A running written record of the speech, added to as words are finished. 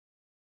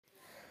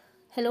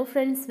Hello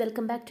friends,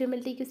 welcome back to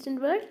MLT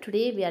Question World.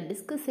 Today we are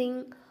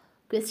discussing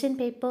question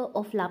paper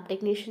of Lab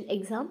Technician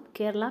exam,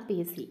 Kerala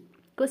PSC.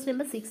 Question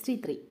number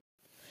 63.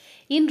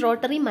 In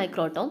rotary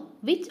microtome,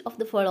 which of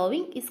the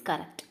following is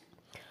correct?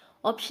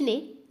 Option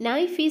A,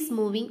 knife is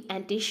moving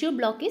and tissue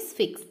block is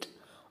fixed.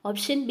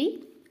 Option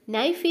B,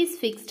 knife is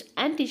fixed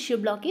and tissue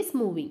block is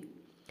moving.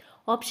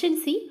 Option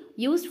C,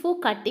 used for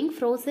cutting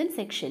frozen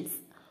sections.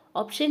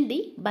 Option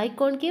D,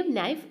 biconcave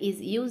knife is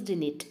used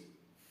in it.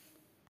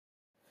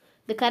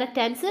 The correct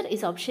answer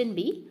is option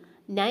B.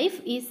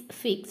 Knife is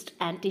fixed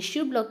and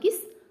tissue block is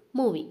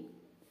moving.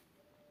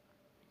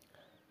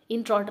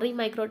 In rotary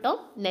microtome,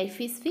 knife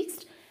is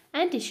fixed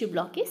and tissue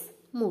block is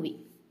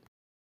moving.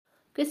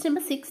 Question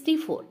number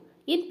 64.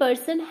 In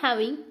person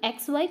having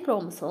XY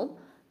chromosome,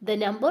 the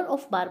number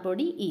of bar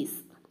body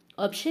is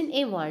option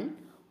A 1,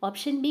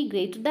 option B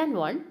greater than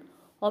 1,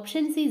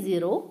 option C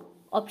 0,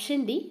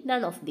 option D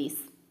none of these.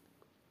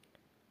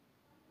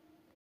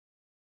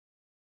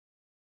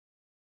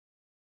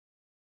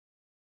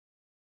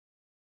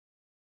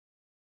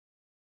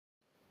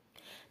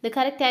 The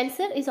correct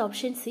answer is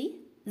option C,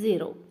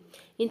 0.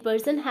 In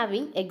person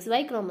having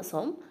XY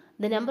chromosome,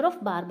 the number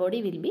of bar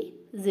body will be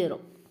 0.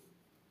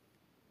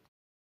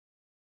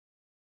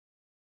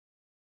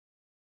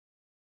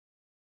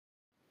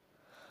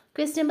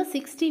 Question number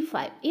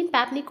 65. In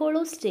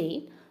Papnicollo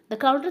stain, the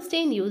counter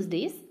stain used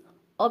is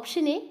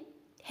option A,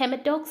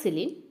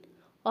 hematoxylin,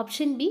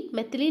 option B,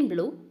 methylene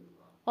blue,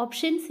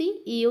 option C,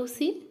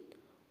 eosin,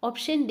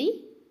 option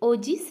D,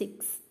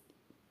 OG6.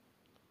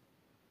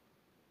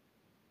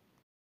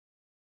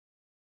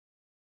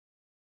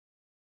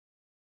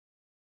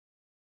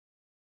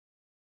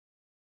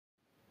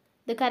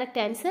 The correct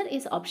answer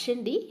is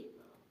option D,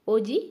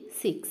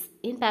 OG6.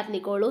 In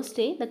Papnicollo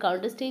stain, the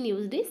counter stain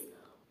used is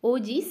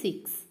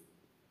OG6.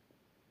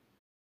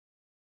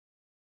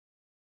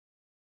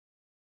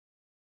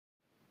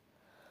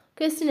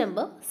 Question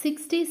number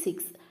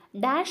 66.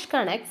 Dash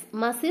connects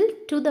muscle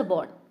to the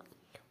bone.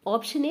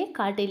 Option A,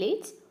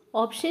 cartilage.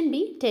 Option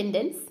B,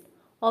 tendons.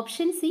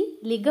 Option C,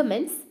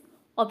 ligaments.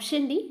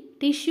 Option D,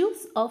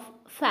 tissues of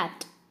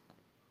fat.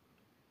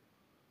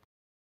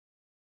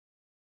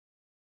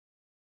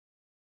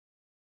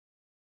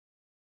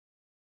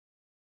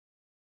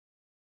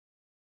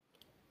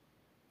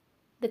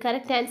 The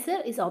correct answer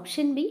is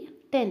option B,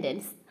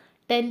 tendons.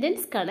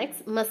 Tendons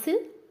connects muscle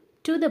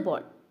to the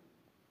bone.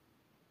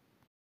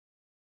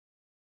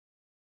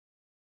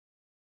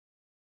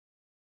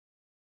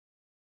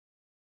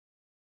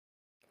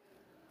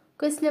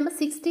 Question number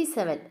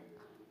 67.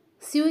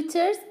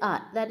 Sutures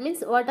are, that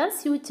means what are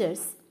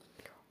sutures?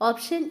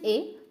 Option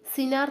A,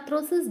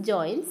 synarthrosis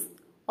joints.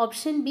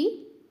 Option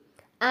B,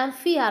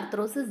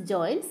 amphiarthrosis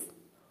joints.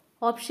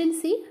 Option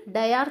C,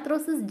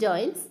 diarthrosis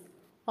joints.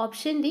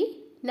 Option D,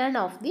 none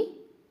of the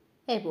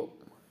above.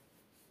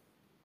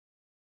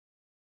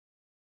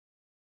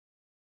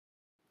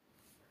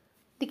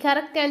 The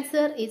correct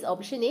answer is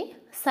option A,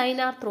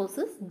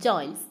 synarthrosis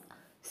joints.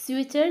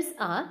 Sutures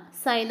are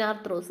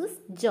synarthrosis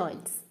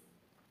joints.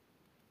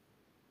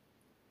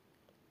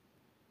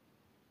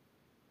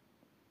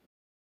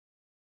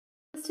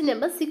 Question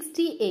number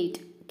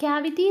 68.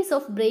 Cavities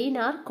of brain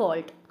are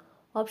called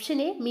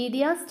option A,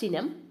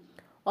 mediastinum.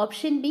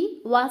 Option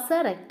B,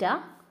 vasa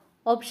recta.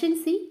 Option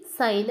C,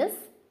 sinus.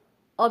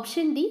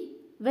 Option D,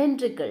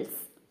 ventricles.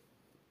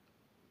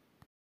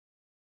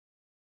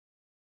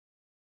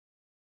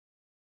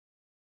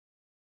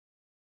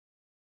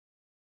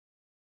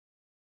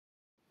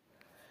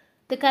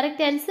 The correct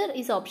answer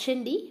is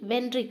option D,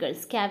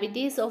 ventricles.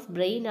 Cavities of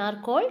brain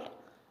are called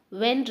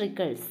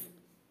ventricles.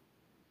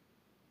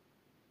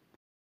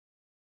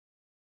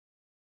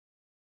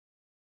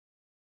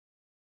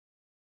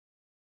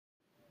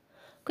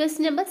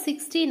 Question number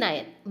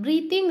 69.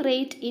 Breathing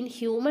rate in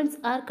humans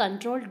are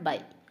controlled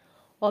by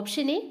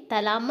option A,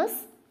 thalamus.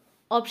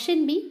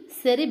 Option B,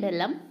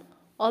 cerebellum.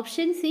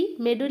 Option C,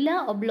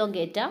 medulla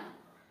oblongata.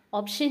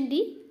 Option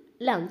D,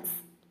 lungs.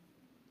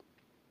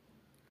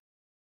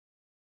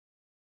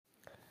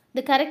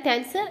 The correct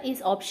answer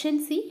is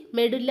option C,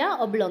 medulla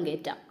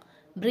oblongata.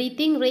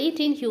 Breathing rate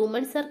in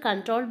humans are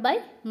controlled by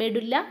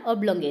medulla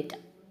oblongata.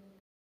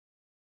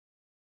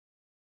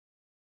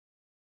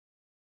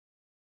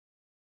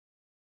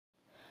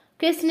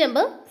 Question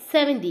number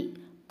 70.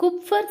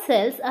 Kupffer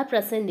cells are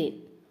present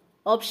in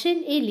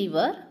option A,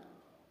 liver.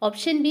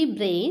 Option B,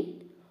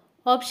 brain.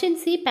 Option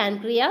C,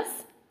 pancreas.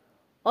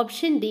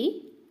 Option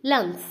D,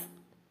 lungs.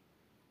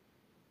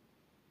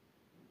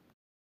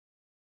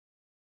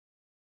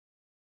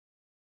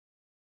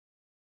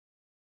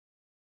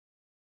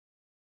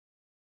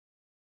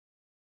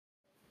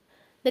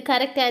 The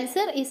correct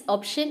answer is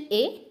option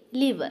A,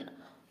 liver.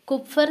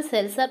 Kupffer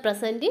cells are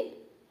present in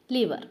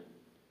liver.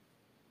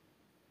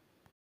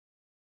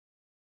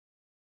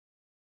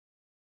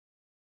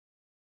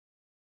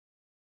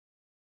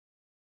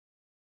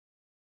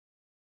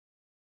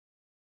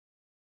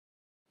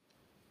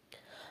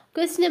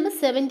 Question number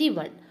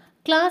 71.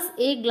 Class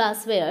A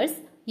glasswares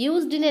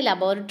used in a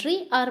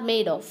laboratory are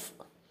made of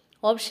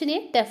option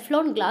A,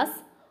 Teflon glass.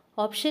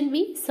 Option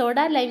B,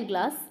 soda lime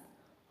glass.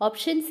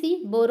 Option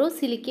C,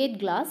 borosilicate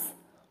glass.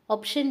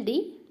 Option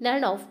D,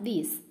 none of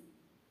these.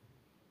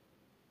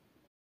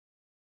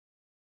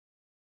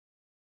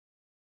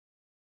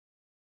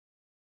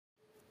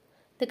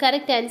 The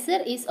correct answer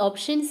is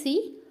option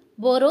C,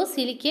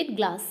 borosilicate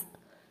glass.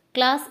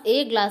 Class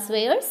A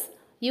glasswares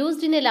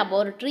used in a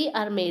laboratory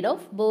are made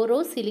of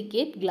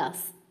borosilicate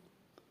glass.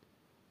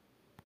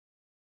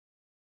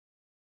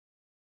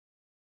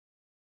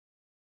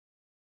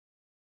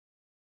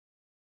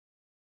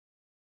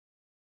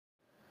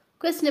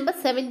 Question number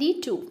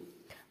 72.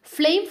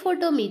 Flame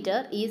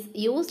photometer is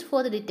used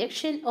for the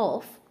detection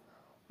of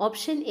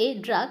option A,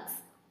 drugs,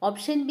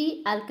 option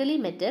B, alkali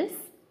metals,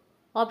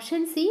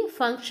 option C,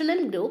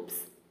 functional groups,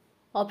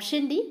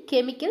 option D,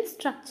 chemical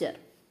structure.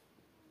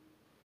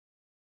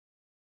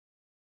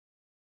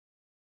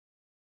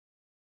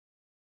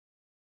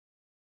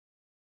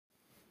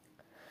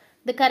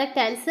 The correct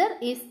answer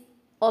is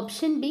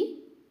option B,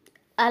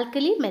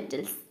 alkali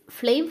metals.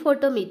 Flame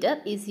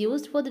photometer is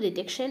used for the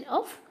detection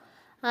of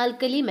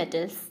alkali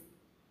metals.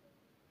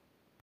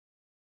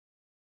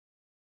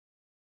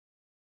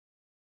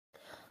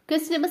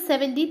 Question number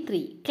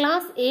 73.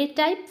 Class A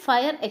type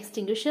fire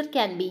extinguisher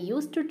can be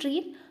used to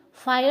treat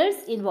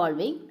fires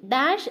involving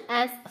dash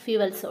as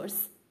fuel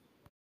source.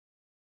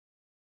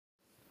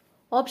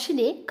 Option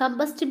A,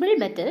 combustible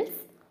metals.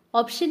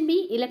 Option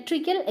B,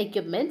 electrical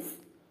equipments.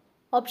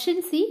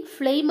 Option C,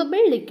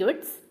 flammable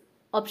liquids.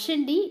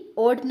 Option D,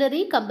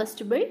 ordinary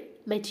combustible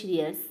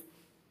materials.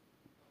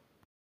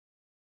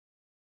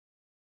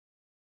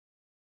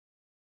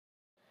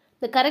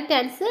 The correct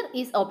answer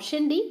is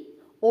option D,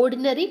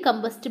 ordinary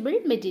combustible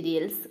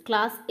materials.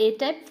 Class A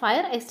type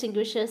fire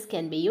extinguishers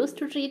can be used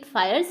to treat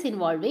fires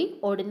involving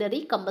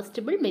ordinary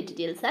combustible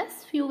materials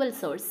as fuel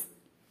source.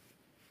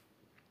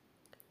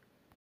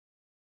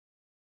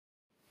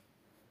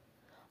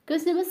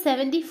 Question number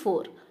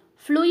 74.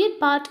 Fluid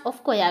part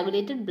of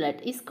coagulated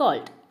blood is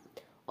called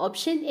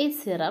option A,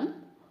 serum,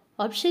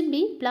 option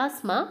B,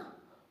 plasma,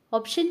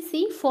 option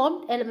C,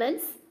 formed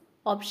elements,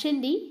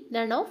 option D,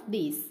 none of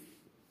these.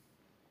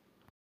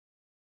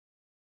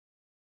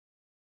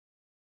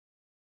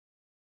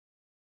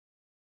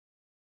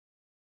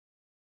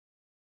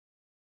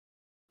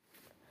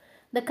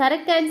 The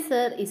correct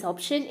answer is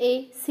option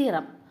A,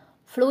 serum.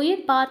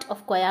 Fluid part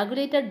of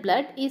coagulated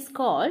blood is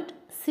called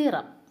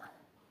serum.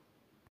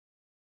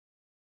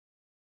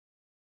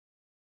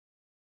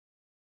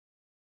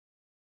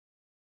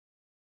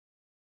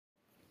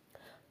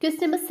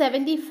 Question number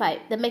 75.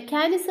 The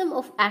mechanism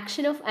of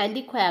action of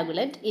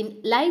anticoagulant in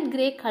light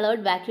grey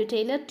colored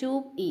vacutainer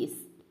tube is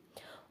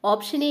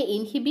option A,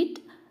 inhibit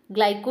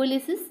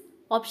glycolysis,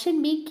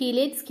 option B,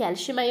 chelates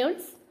calcium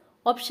ions,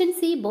 option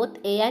C, both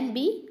A and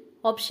B,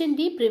 option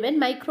D, prevent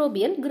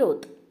microbial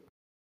growth.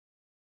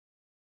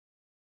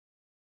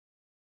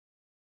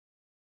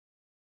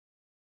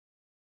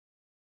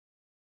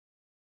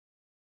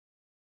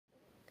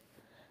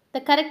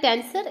 The correct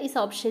answer is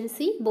option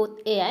C, both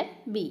A and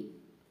B.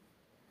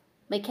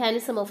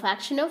 Mechanism of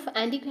action of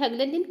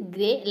anticoagulant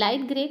in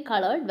light grey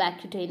colored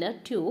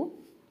vacutainer tube,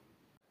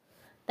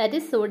 that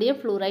is sodium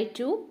fluoride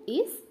tube,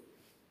 is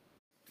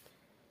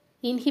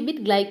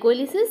inhibit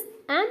glycolysis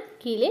and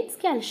chelates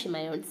calcium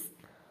ions.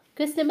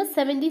 Question number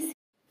 76.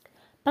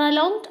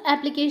 Prolonged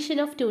application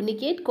of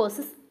tourniquet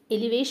causes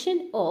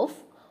elevation of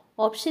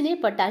option A,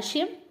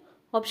 potassium,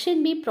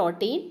 option B,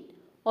 protein,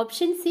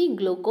 option C,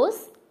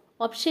 glucose,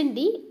 option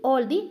D,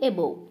 all the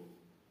above.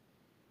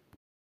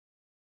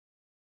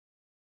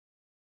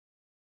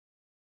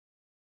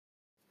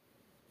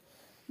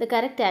 The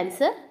correct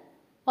answer,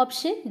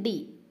 option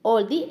D,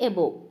 all the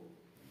above.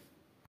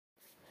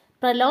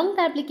 Prolonged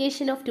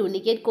application of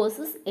tourniquet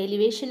causes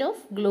elevation of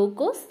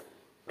glucose,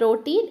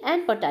 protein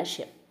and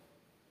potassium.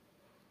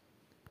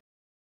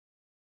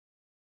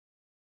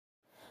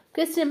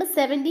 Question number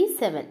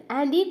 77.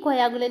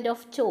 Anticoagulant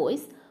of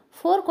choice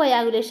for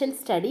coagulation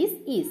studies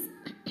is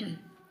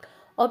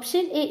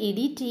option A,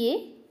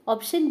 EDTA,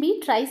 option B,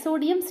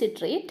 trisodium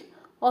citrate,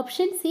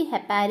 option C,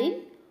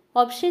 heparin,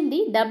 option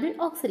D, double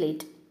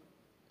oxalate.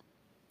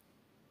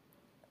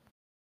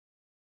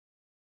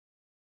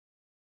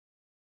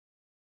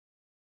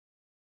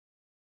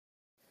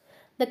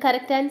 The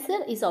correct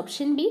answer is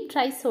option B,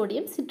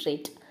 trisodium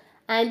citrate.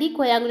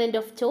 Anticoagulant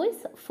of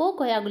choice for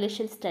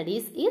coagulation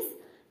studies is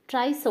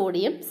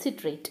trisodium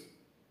citrate.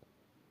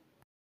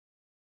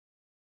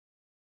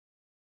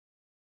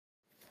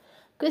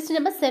 Question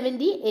number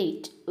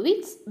 78.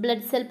 Which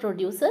blood cell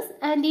produces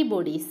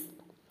antibodies?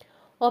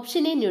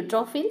 Option A,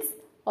 neutrophils,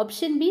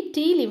 option B,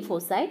 T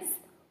lymphocytes,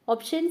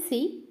 option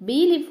C,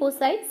 B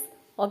lymphocytes,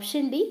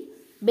 option D,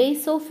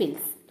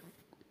 basophils.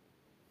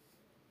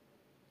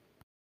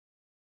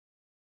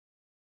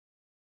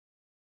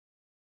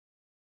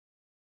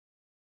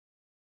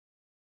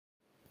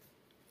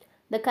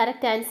 The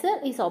correct answer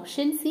is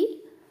option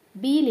C,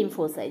 B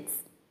lymphocytes.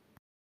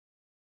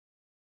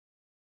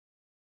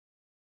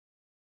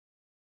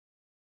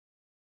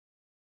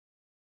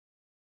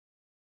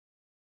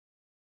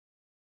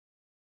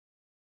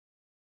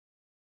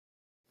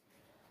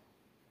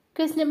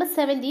 Question number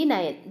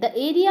 79. The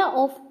area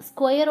of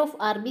square of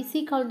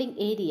RBC counting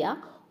area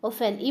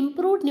of an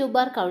improved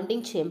Newbar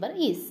counting chamber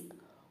is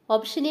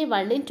option A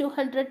 1 in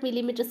 200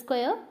 mm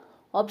square,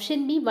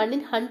 option B 1 in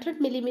 100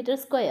 mm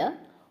square,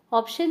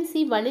 option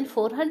C 1 in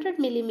 400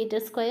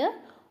 mm square,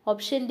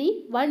 option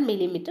D 1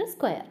 mm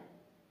square.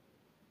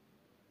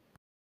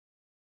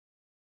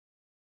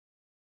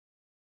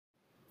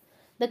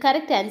 The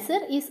correct answer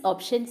is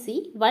option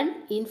C,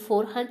 1 in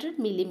 400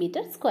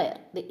 mm square.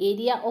 The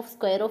area of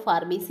square of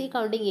RBC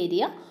counting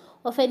area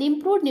of an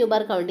improved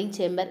Newbar counting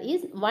chamber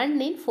is 1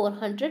 in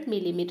 400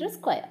 mm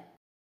square.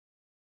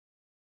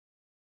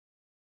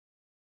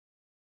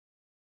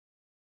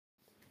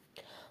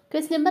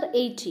 Question number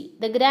 80.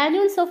 The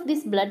granules of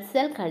this blood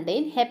cell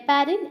contain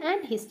heparin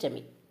and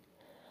histamine.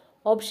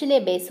 Option A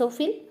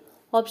basophil,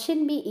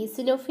 option B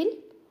eosinophil,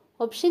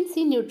 option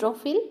C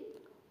neutrophil,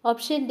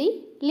 option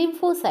D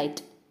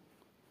lymphocyte.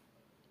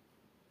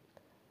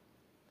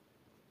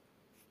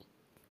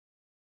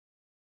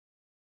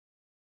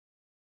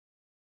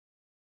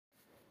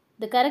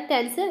 The correct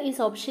answer is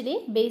option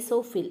A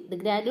basophil. The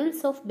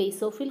granules of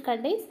basophil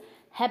contains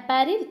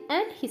heparin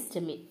and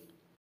histamine.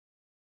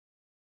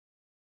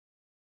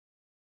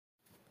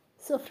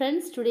 So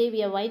friends, today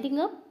we are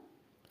winding up.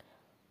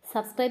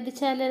 Subscribe the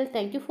channel.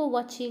 Thank you for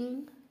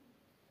watching.